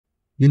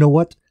You know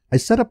what? I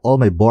set up all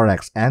my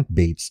borax ant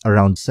baits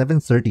around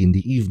 7:30 in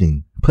the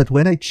evening, but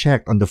when I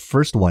checked on the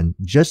first one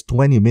just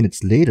 20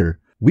 minutes later,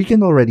 we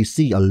can already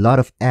see a lot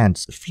of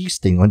ants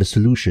feasting on the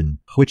solution,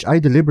 which I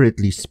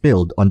deliberately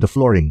spilled on the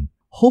flooring.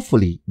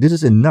 Hopefully, this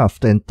is enough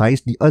to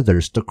entice the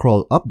others to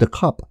crawl up the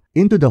cup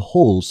into the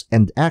holes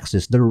and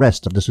access the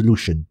rest of the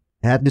solution.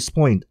 At this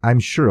point, I'm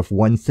sure of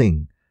one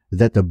thing,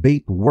 that the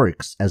bait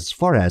works as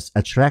far as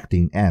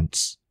attracting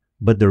ants.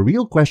 But the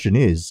real question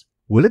is,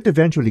 will it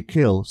eventually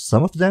kill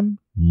some of them,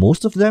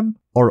 most of them,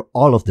 or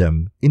all of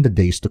them in the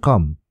days to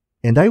come?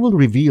 And I will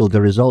reveal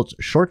the results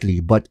shortly,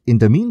 but in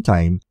the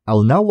meantime,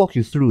 I'll now walk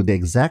you through the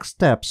exact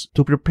steps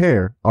to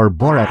prepare our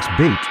borax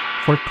bait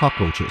for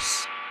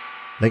cockroaches.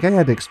 Like I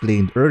had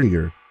explained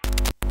earlier.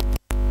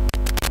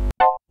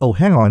 Oh,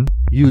 hang on.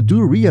 You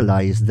do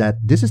realize that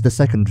this is the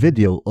second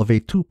video of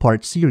a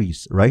two-part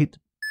series, right?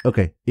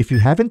 Okay, if you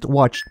haven't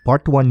watched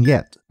part 1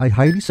 yet, I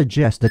highly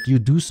suggest that you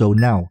do so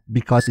now,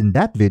 because in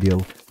that video,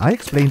 I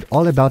explained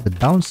all about the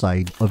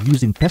downside of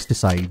using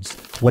pesticides,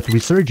 what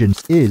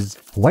resurgence is,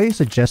 why I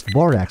suggest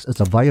borax as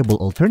a viable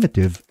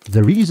alternative,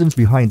 the reasons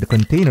behind the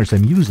containers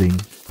I'm using,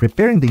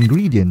 preparing the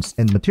ingredients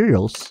and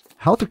materials,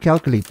 how to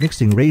calculate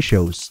mixing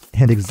ratios,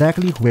 and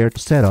exactly where to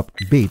set up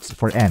baits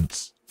for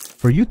ants.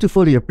 For you to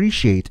fully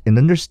appreciate and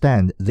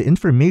understand the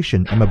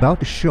information I'm about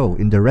to show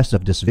in the rest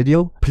of this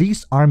video,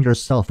 please arm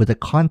yourself with the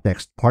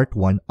context part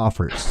 1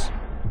 offers.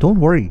 Don't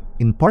worry,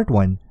 in part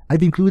 1,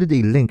 I've included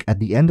a link at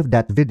the end of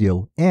that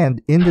video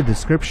and in the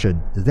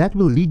description that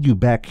will lead you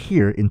back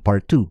here in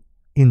part 2.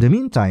 In the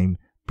meantime,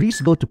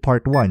 please go to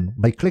part 1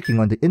 by clicking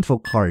on the info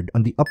card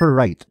on the upper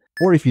right,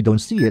 or if you don't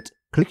see it,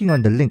 clicking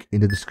on the link in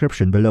the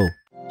description below.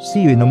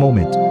 See you in a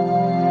moment.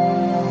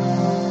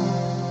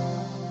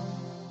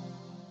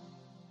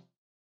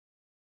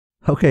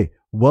 Okay,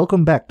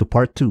 welcome back to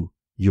part 2.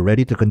 You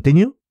ready to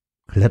continue?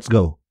 Let's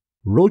go.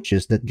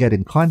 Roaches that get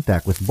in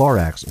contact with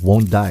borax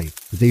won't die.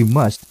 They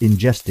must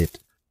ingest it.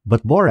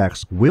 But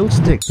borax will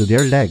stick to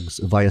their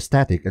legs via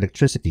static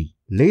electricity.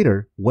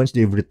 Later, once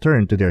they've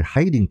returned to their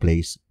hiding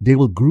place, they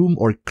will groom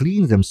or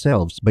clean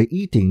themselves by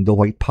eating the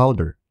white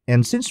powder.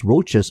 And since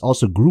roaches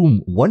also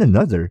groom one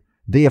another,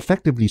 they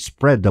effectively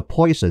spread the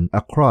poison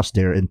across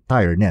their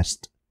entire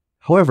nest.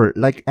 However,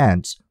 like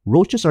ants,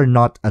 roaches are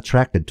not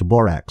attracted to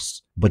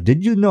borax. But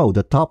did you know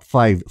the top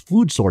 5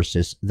 food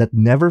sources that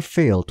never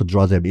fail to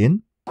draw them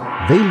in?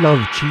 They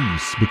love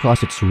cheese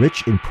because it's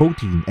rich in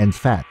protein and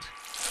fat.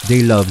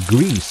 They love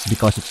grease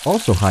because it's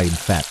also high in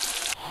fat.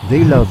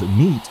 They love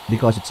meat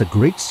because it's a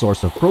great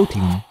source of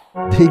protein.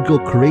 They go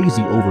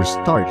crazy over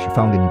starch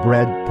found in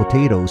bread,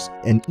 potatoes,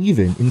 and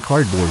even in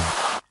cardboard.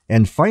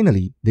 And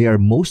finally, they are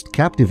most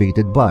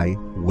captivated by,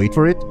 wait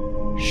for it,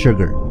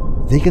 sugar.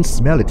 They can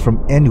smell it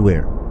from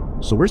anywhere.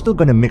 So we're still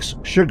gonna mix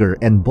sugar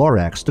and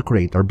borax to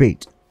create our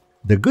bait.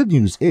 The good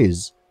news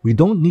is, we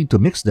don't need to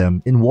mix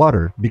them in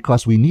water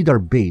because we need our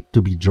bait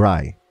to be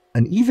dry.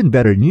 An even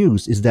better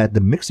news is that the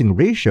mixing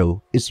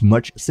ratio is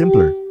much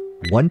simpler.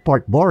 1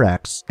 part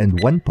borax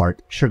and 1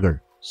 part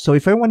sugar. So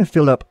if I want to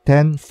fill up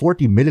 10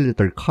 40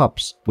 milliliter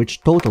cups,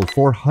 which total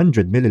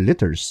 400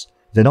 milliliters,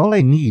 then all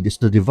I need is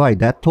to divide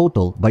that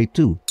total by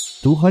 2.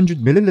 200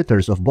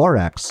 milliliters of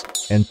borax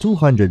and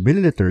 200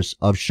 milliliters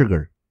of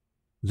sugar.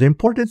 The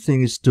important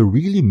thing is to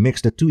really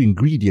mix the 2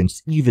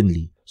 ingredients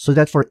evenly, so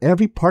that for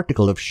every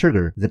particle of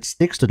sugar that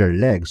sticks to their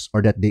legs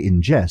or that they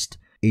ingest,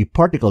 a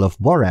particle of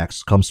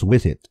borax comes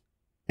with it.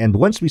 And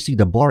once we see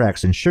the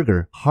borax and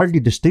sugar hardly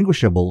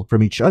distinguishable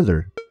from each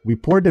other, we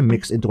pour the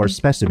mix into our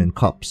specimen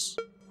cups.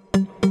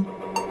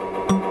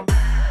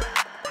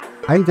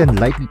 I then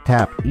lightly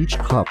tap each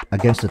cup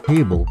against the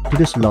table to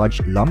dislodge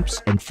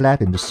lumps and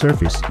flatten the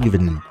surface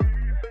evenly.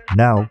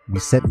 Now, we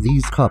set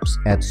these cups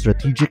at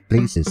strategic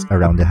places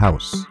around the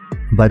house.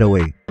 By the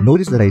way,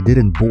 notice that I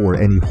didn't bore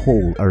any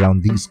hole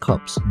around these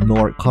cups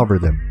nor cover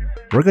them.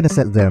 We're gonna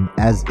set them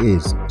as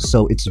is,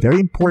 so it's very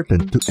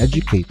important to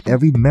educate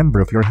every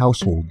member of your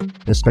household,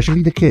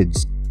 especially the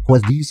kids,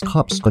 what these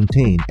cups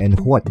contain and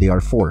what they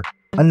are for.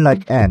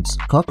 Unlike ants,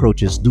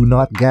 cockroaches do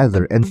not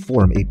gather and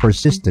form a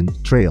persistent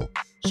trail.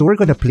 So we're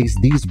gonna place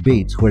these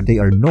baits where they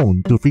are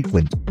known to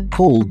frequent,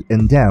 cold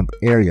and damp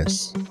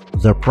areas.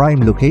 The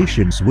prime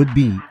locations would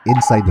be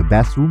inside the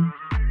bathroom,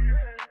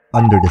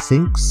 under the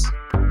sinks,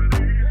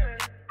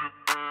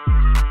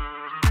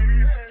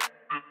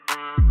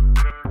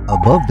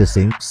 above the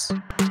sinks,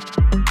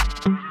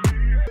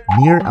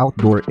 near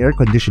outdoor air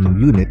conditioning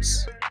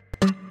units,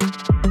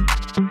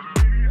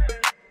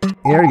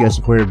 areas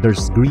where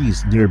there's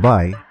grease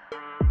nearby,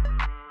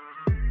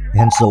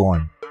 and so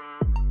on.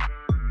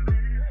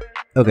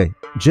 Okay,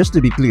 just to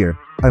be clear,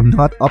 I'm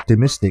not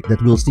optimistic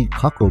that we'll see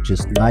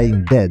cockroaches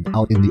lying dead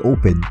out in the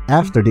open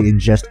after they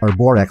ingest our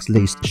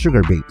borax-laced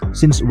sugar bait,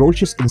 since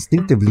roaches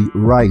instinctively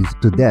writhe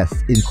to death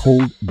in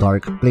cold,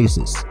 dark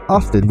places,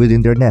 often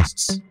within their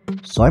nests.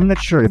 So I'm not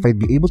sure if I'd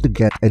be able to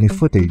get any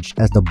footage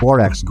as the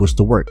borax goes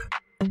to work.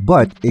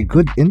 But a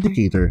good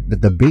indicator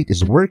that the bait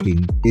is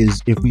working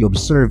is if we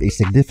observe a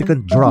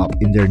significant drop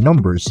in their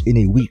numbers in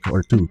a week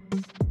or two.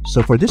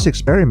 So for this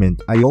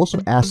experiment, I also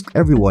asked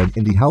everyone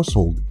in the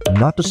household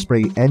not to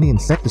spray any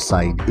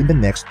insecticide in the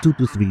next 2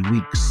 to 3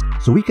 weeks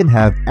so we can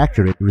have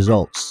accurate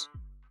results.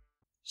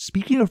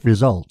 Speaking of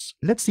results,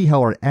 let's see how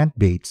our ant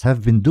baits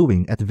have been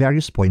doing at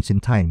various points in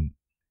time.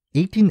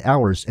 18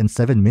 hours and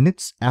 7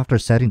 minutes after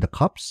setting the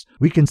cups,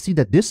 we can see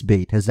that this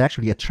bait has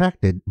actually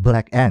attracted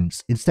black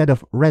ants instead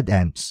of red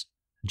ants.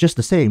 Just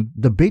the same,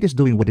 the bait is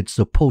doing what it's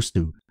supposed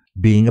to,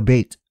 being a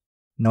bait.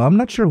 Now I'm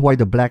not sure why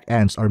the black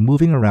ants are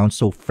moving around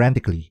so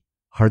frantically.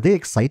 Are they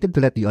excited to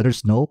let the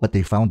others know what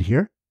they found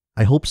here?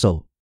 I hope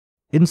so.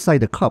 Inside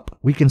the cup,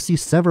 we can see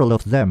several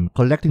of them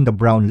collecting the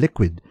brown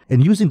liquid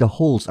and using the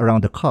holes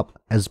around the cup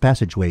as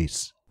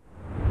passageways.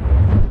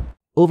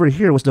 Over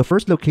here was the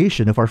first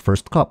location of our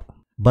first cup.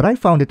 But I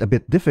found it a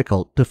bit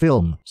difficult to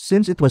film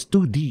since it was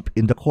too deep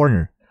in the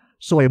corner,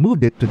 so I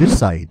moved it to this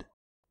side.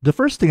 The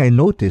first thing I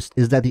noticed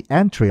is that the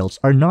ant trails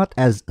are not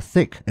as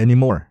thick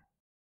anymore.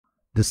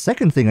 The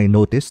second thing I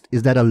noticed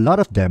is that a lot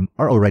of them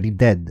are already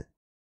dead.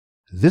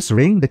 This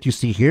ring that you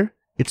see here,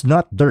 it's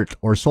not dirt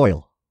or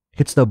soil.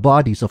 It's the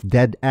bodies of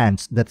dead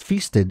ants that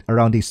feasted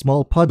around a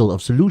small puddle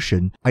of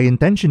solution I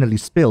intentionally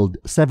spilled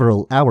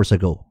several hours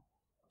ago.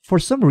 For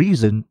some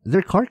reason,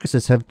 their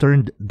carcasses have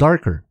turned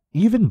darker,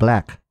 even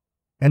black.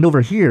 And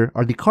over here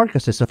are the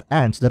carcasses of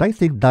ants that I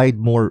think died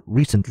more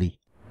recently.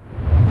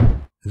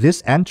 This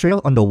ant trail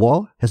on the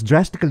wall has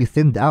drastically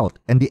thinned out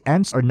and the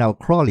ants are now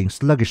crawling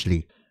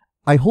sluggishly.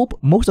 I hope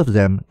most of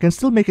them can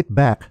still make it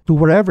back to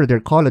wherever their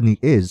colony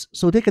is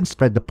so they can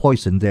spread the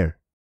poison there.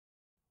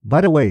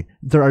 By the way,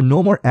 there are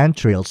no more ant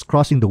trails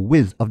crossing the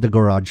width of the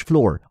garage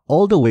floor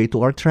all the way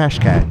to our trash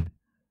can.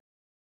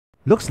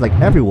 Looks like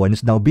everyone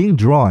is now being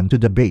drawn to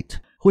the bait,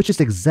 which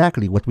is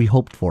exactly what we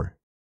hoped for.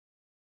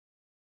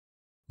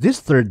 This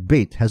third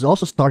bait has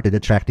also started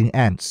attracting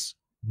ants.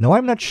 Now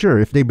I'm not sure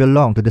if they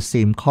belong to the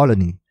same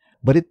colony,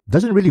 but it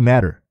doesn't really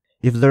matter.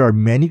 If there are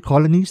many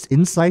colonies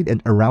inside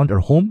and around our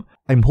home,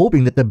 I'm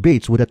hoping that the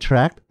baits would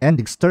attract and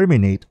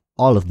exterminate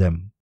all of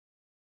them.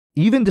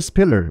 Even this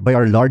pillar by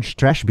our large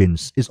trash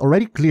bins is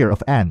already clear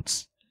of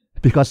ants,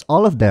 because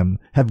all of them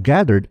have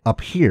gathered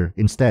up here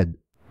instead.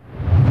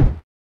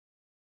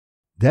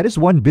 That is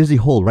one busy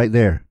hole right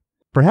there.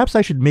 Perhaps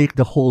I should make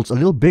the holes a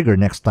little bigger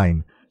next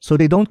time, so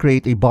they don't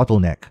create a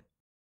bottleneck.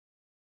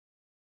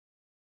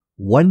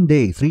 1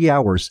 day, 3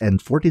 hours,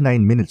 and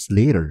 49 minutes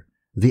later,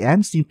 the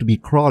ants seem to be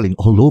crawling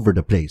all over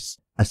the place,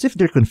 as if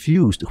they're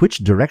confused which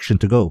direction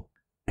to go.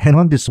 And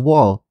on this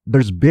wall,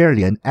 there's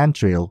barely an ant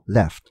trail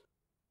left.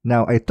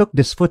 Now, I took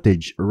this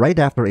footage right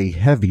after a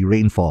heavy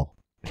rainfall.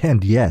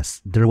 And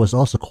yes, there was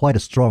also quite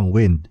a strong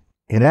wind.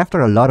 And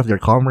after a lot of their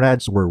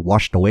comrades were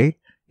washed away,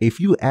 a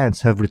few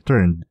ants have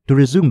returned to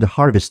resume the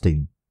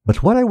harvesting.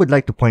 But what I would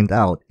like to point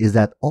out is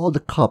that all the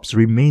cups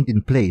remained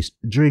in place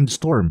during the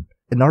storm,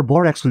 and our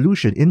borax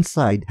solution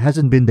inside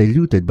hasn't been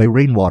diluted by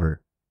rainwater.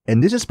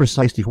 And this is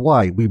precisely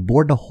why we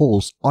bored the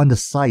holes on the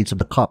sides of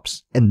the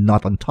cups and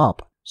not on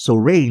top, so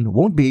rain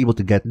won't be able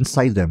to get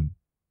inside them.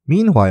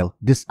 Meanwhile,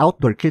 this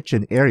outdoor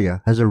kitchen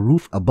area has a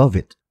roof above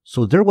it,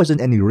 so there wasn't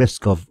any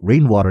risk of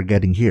rainwater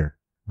getting here.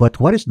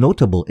 But what is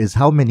notable is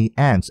how many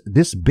ants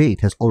this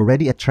bait has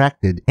already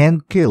attracted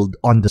and killed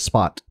on the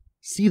spot.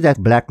 See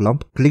that black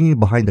lump clinging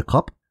behind the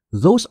cup?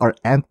 Those are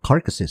ant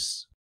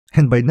carcasses.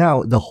 And by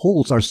now, the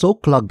holes are so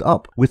clogged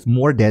up with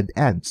more dead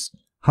ants.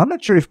 I'm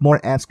not sure if more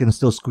ants can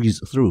still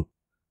squeeze through.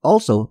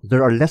 Also,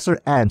 there are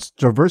lesser ants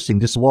traversing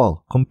this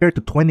wall compared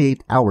to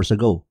 28 hours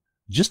ago.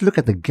 Just look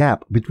at the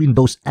gap between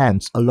those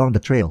ants along the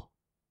trail.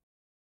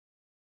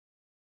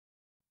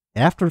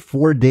 After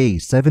 4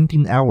 days,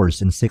 17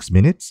 hours, and 6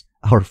 minutes,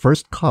 our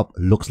first cup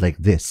looks like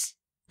this.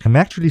 I'm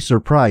actually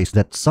surprised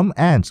that some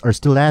ants are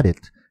still at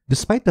it,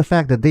 despite the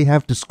fact that they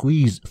have to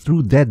squeeze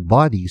through dead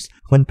bodies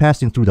when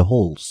passing through the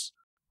holes.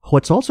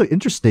 What's also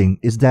interesting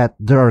is that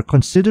there are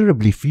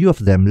considerably few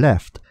of them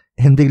left,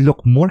 and they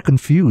look more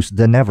confused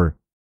than ever.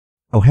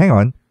 Oh, hang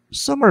on.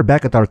 Some are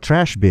back at our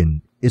trash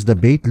bin. Is the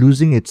bait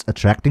losing its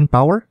attracting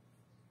power?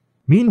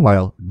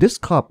 Meanwhile, this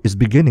cup is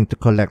beginning to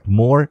collect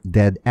more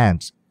dead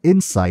ants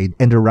inside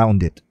and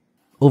around it.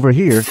 Over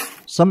here,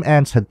 some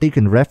ants had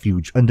taken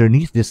refuge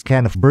underneath this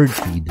can of bird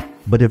feed,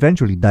 but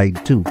eventually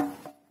died too.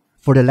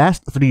 For the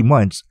last 3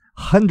 months,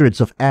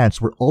 hundreds of ants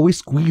were always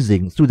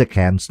squeezing through the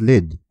can's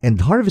lid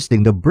and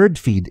harvesting the bird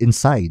feed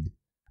inside.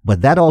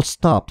 But that all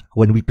stopped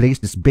when we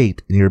placed this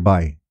bait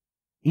nearby.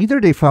 Either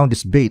they found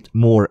this bait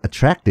more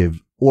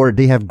attractive, or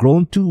they have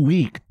grown too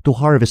weak to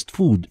harvest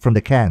food from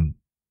the can.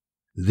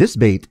 This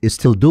bait is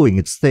still doing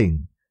its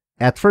thing.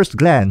 At first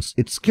glance,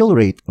 its kill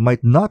rate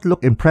might not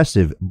look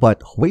impressive,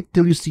 but wait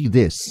till you see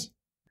this.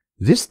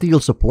 This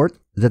steel support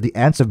that the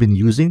ants have been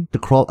using to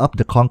crawl up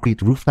the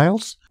concrete roof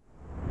tiles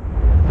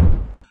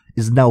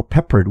is now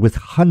peppered with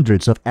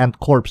hundreds of ant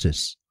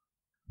corpses.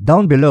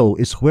 Down below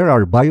is where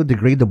our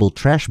biodegradable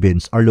trash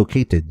bins are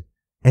located,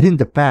 and in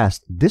the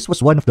past, this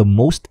was one of the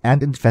most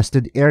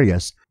ant-infested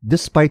areas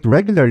despite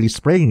regularly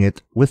spraying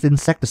it with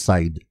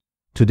insecticide.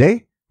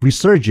 Today,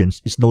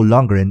 resurgence is no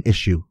longer an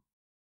issue.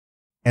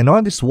 And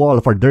on this wall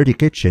of our dirty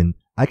kitchen,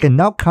 I can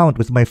now count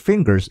with my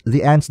fingers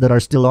the ants that are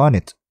still on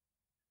it.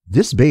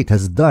 This bait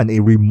has done a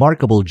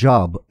remarkable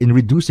job in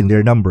reducing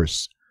their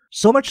numbers,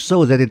 so much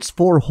so that its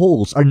 4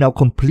 holes are now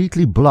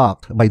completely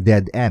blocked by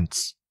dead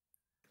ants.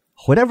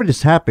 Whenever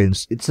this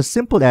happens, it's as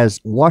simple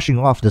as washing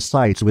off the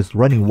sides with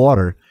running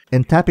water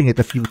and tapping it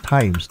a few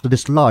times to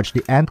dislodge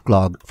the ant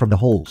clog from the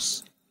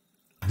holes.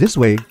 This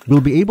way,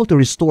 we'll be able to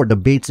restore the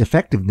bait's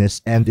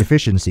effectiveness and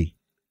efficiency.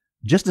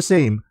 Just the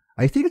same,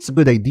 I think it's a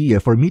good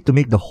idea for me to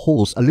make the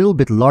holes a little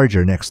bit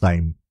larger next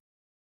time.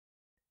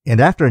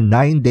 And after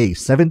 9 days,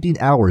 17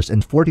 hours,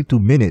 and 42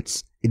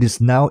 minutes, it is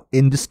now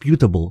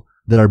indisputable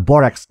that our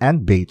borax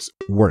ant baits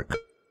work.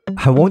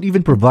 I won't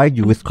even provide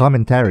you with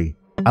commentary.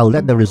 I'll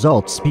let the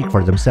results speak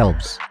for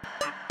themselves.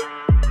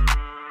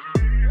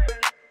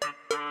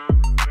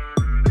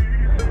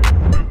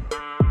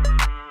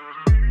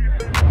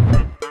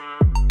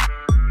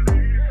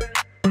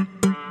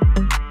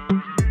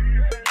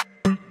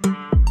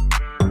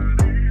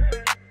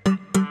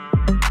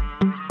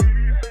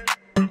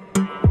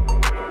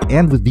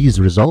 And with these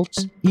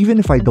results, even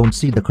if I don't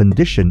see the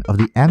condition of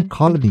the ant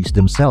colonies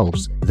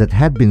themselves that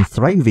had been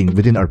thriving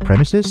within our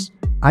premises,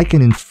 I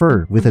can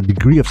infer with a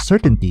degree of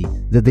certainty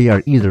that they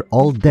are either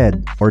all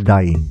dead or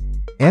dying.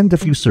 And the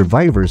few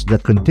survivors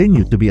that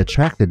continue to be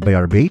attracted by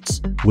our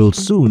baits will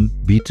soon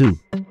be too.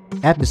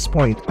 At this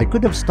point, I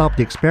could have stopped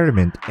the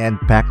experiment and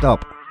packed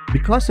up,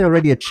 because I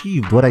already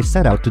achieved what I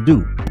set out to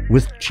do.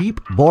 With cheap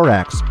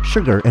borax,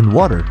 sugar, and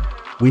water,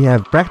 we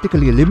have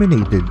practically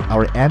eliminated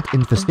our ant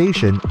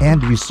infestation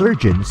and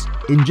resurgence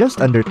in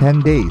just under 10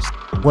 days,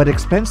 what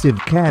expensive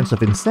cans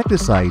of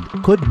insecticide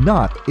could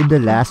not in the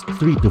last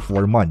 3 to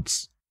 4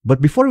 months. But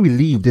before we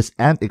leave this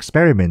ant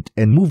experiment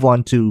and move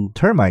on to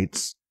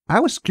termites, I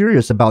was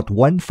curious about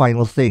one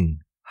final thing.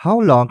 How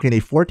long can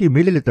a 40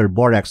 milliliter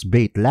borax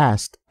bait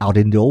last out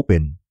in the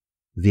open?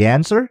 The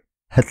answer?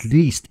 At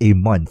least a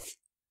month.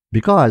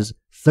 Because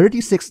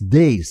 36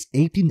 days,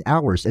 18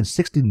 hours, and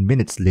 16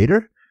 minutes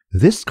later,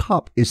 this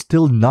cup is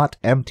still not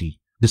empty,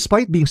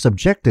 despite being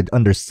subjected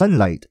under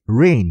sunlight,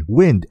 rain,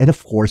 wind, and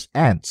of course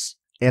ants.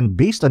 And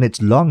based on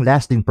its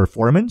long-lasting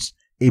performance,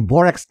 a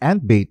borax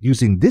ant bait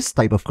using this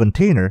type of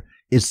container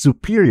is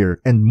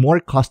superior and more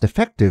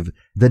cost-effective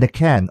than a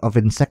can of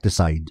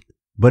insecticide.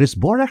 But is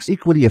borax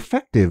equally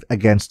effective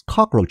against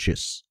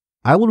cockroaches?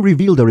 I will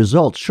reveal the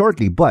results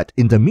shortly, but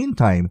in the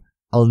meantime,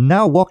 I'll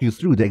now walk you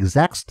through the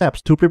exact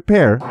steps to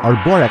prepare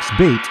our borax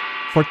bait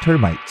for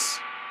termites.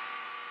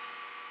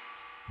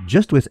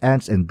 Just with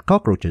ants and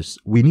cockroaches,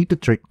 we need to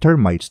trick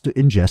termites to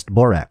ingest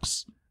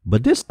borax.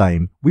 But this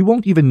time, we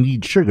won't even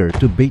need sugar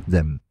to bait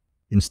them.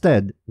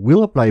 Instead,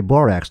 we'll apply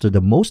borax to the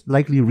most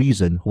likely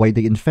reason why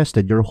they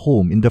infested your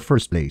home in the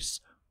first place: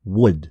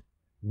 wood.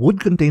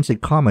 Wood contains a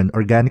common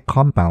organic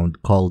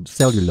compound called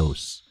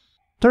cellulose.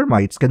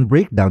 Termites can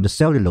break down the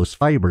cellulose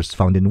fibers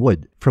found in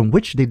wood, from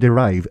which they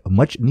derive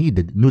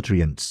much-needed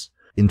nutrients.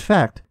 In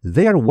fact,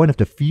 they are one of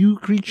the few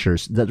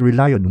creatures that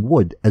rely on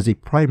wood as a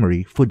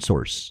primary food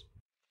source.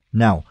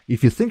 Now,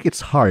 if you think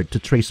it's hard to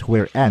trace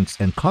where ants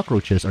and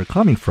cockroaches are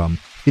coming from,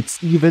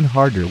 it's even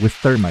harder with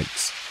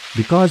termites,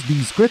 because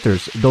these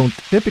critters don't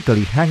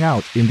typically hang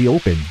out in the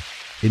open.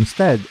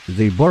 Instead,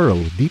 they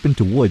burrow deep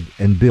into wood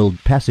and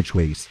build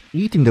passageways,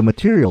 eating the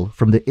material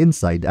from the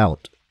inside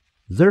out.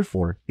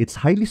 Therefore,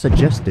 it's highly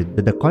suggested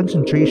that the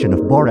concentration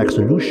of borax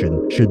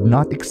solution should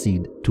not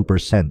exceed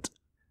 2%.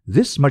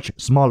 This much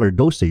smaller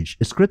dosage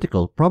is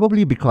critical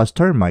probably because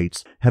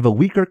termites have a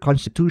weaker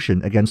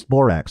constitution against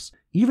borax,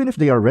 even if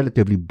they are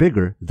relatively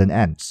bigger than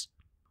ants.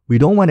 We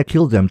don't want to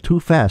kill them too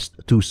fast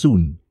too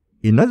soon.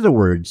 In other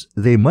words,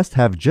 they must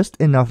have just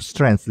enough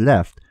strength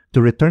left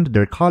to return to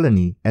their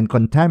colony and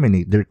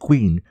contaminate their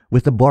queen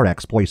with the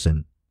borax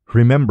poison.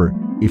 Remember,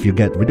 if you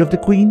get rid of the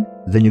queen,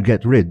 then you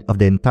get rid of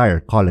the entire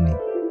colony.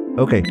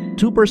 Okay,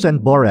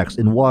 2% borax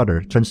in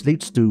water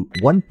translates to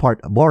 1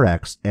 part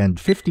borax and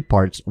 50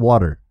 parts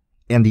water.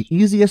 And the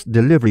easiest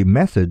delivery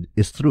method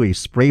is through a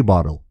spray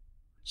bottle.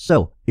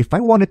 So, if I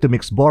wanted to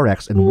mix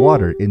borax and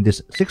water in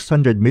this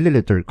 600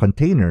 milliliter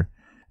container,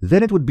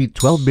 then it would be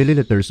 12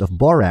 milliliters of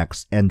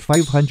borax and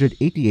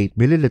 588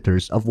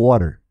 milliliters of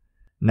water.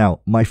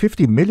 Now, my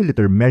 50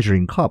 milliliter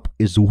measuring cup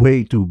is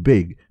way too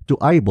big to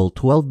eyeball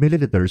 12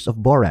 milliliters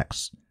of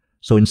borax.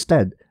 So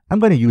instead, I'm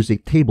going to use a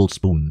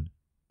tablespoon.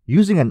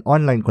 Using an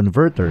online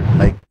converter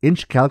like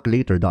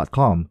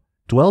inchcalculator.com,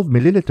 12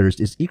 milliliters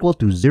is equal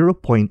to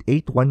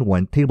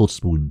 0.811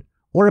 tablespoon,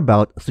 or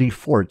about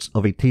 3/4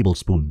 of a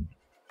tablespoon.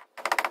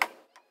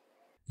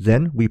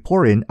 Then we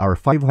pour in our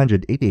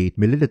 588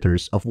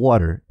 milliliters of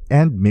water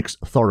and mix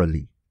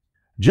thoroughly.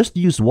 Just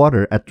use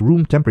water at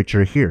room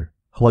temperature here.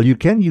 While you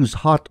can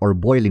use hot or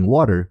boiling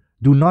water,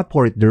 do not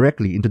pour it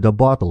directly into the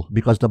bottle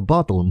because the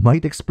bottle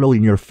might explode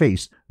in your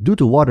face due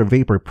to water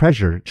vapor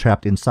pressure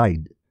trapped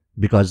inside.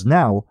 Because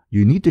now,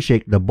 you need to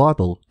shake the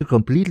bottle to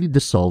completely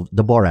dissolve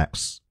the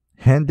borax.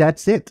 And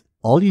that's it.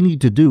 All you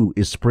need to do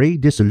is spray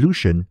this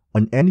solution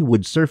on any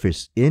wood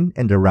surface in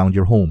and around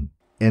your home.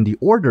 and the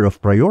order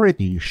of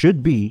priority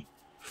should be: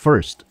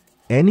 first,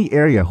 any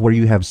area where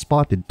you have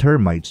spotted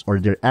termites or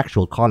their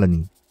actual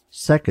colony.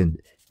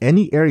 Second,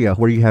 any area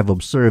where you have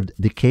observed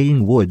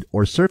decaying wood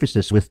or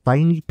surfaces with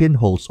tiny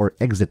pinholes or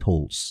exit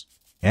holes.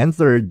 And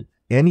third,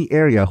 any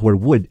area where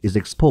wood is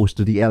exposed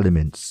to the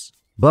elements.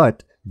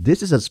 But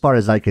this is as far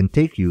as I can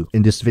take you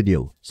in this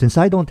video, since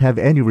I don't have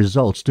any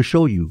results to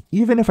show you,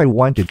 even if I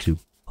wanted to.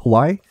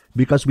 Why?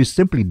 Because we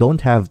simply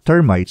don't have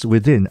termites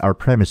within our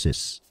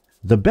premises.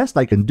 The best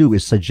I can do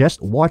is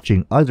suggest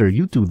watching other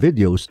YouTube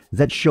videos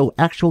that show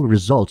actual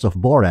results of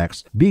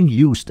borax being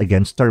used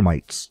against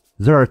termites.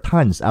 There are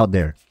tons out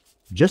there.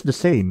 Just the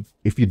same,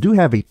 if you do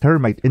have a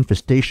termite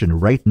infestation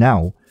right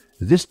now,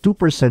 this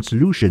 2%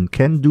 solution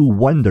can do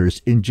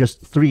wonders in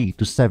just 3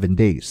 to 7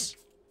 days.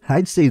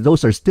 I'd say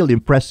those are still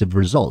impressive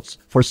results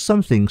for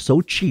something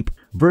so cheap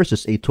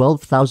versus a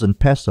 12,000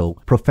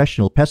 peso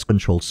professional pest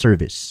control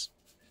service.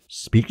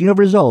 Speaking of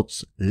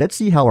results, let's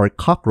see how our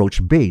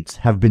cockroach baits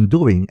have been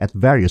doing at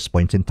various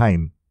points in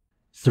time.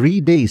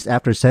 3 days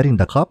after setting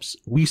the cups,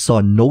 we saw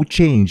no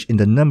change in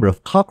the number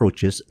of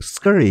cockroaches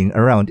scurrying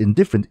around in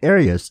different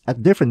areas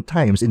at different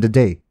times in the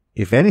day.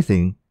 If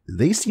anything,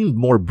 they seemed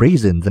more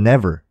brazen than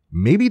ever.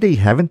 Maybe they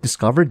haven't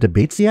discovered the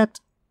baits yet?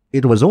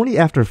 It was only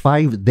after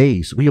 5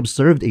 days we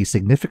observed a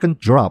significant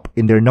drop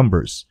in their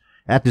numbers.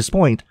 At this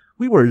point,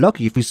 we were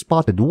lucky if we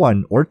spotted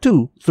 1 or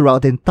 2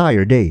 throughout the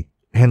entire day.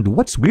 And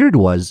what's weird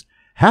was,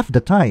 half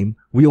the time,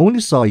 we only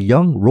saw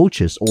young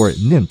roaches or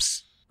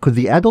nymphs. Could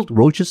the adult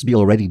roaches be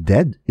already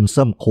dead in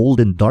some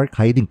cold and dark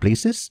hiding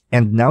places?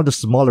 And now the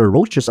smaller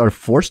roaches are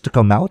forced to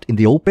come out in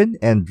the open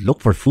and look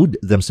for food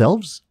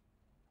themselves?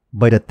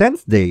 By the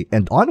 10th day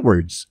and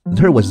onwards,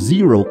 there was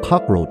 0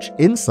 cockroach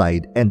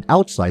inside and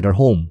outside our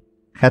home.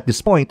 At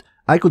this point,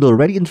 I could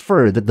already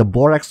infer that the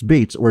borax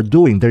baits were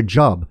doing their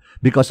job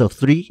because of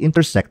 3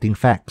 intersecting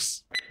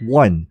facts.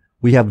 1.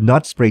 We have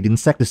not sprayed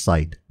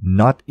insecticide,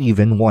 not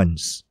even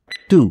once.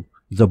 2.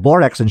 The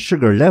borax and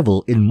sugar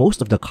level in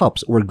most of the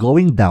cups were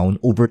going down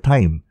over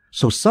time,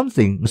 so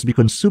something must be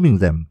consuming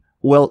them,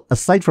 well,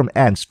 aside from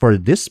ants for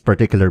this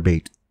particular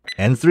bait.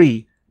 And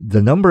 3.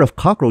 The number of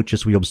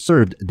cockroaches we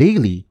observed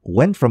daily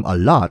went from a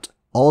lot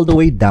all the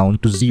way down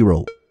to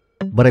 0.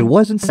 But I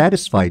wasn't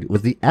satisfied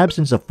with the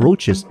absence of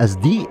roaches as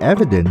the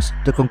evidence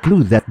to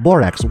conclude that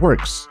borax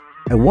works.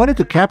 I wanted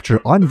to capture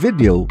on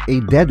video a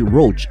dead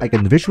roach I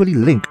can visually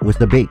link with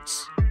the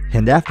baits.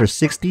 And after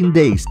 16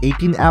 days,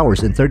 18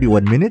 hours and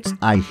 31 minutes,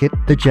 I hit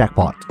the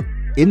jackpot.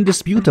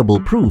 Indisputable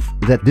proof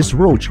that this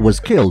roach was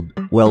killed,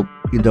 well,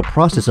 in the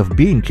process of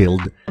being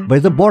killed, by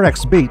the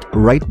borax bait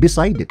right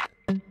beside it.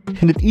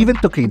 And it even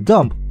took a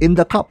dump in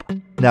the cup.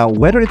 Now,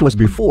 whether it was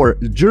before,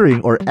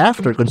 during, or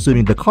after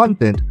consuming the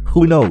content,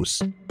 who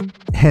knows?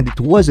 And it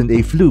wasn't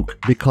a fluke,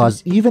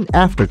 because even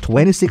after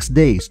 26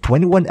 days,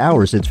 21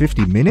 hours and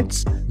 50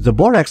 minutes, the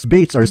borax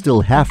baits are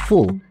still half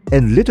full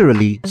and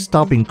literally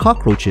stopping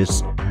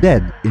cockroaches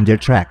dead in their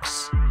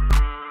tracks.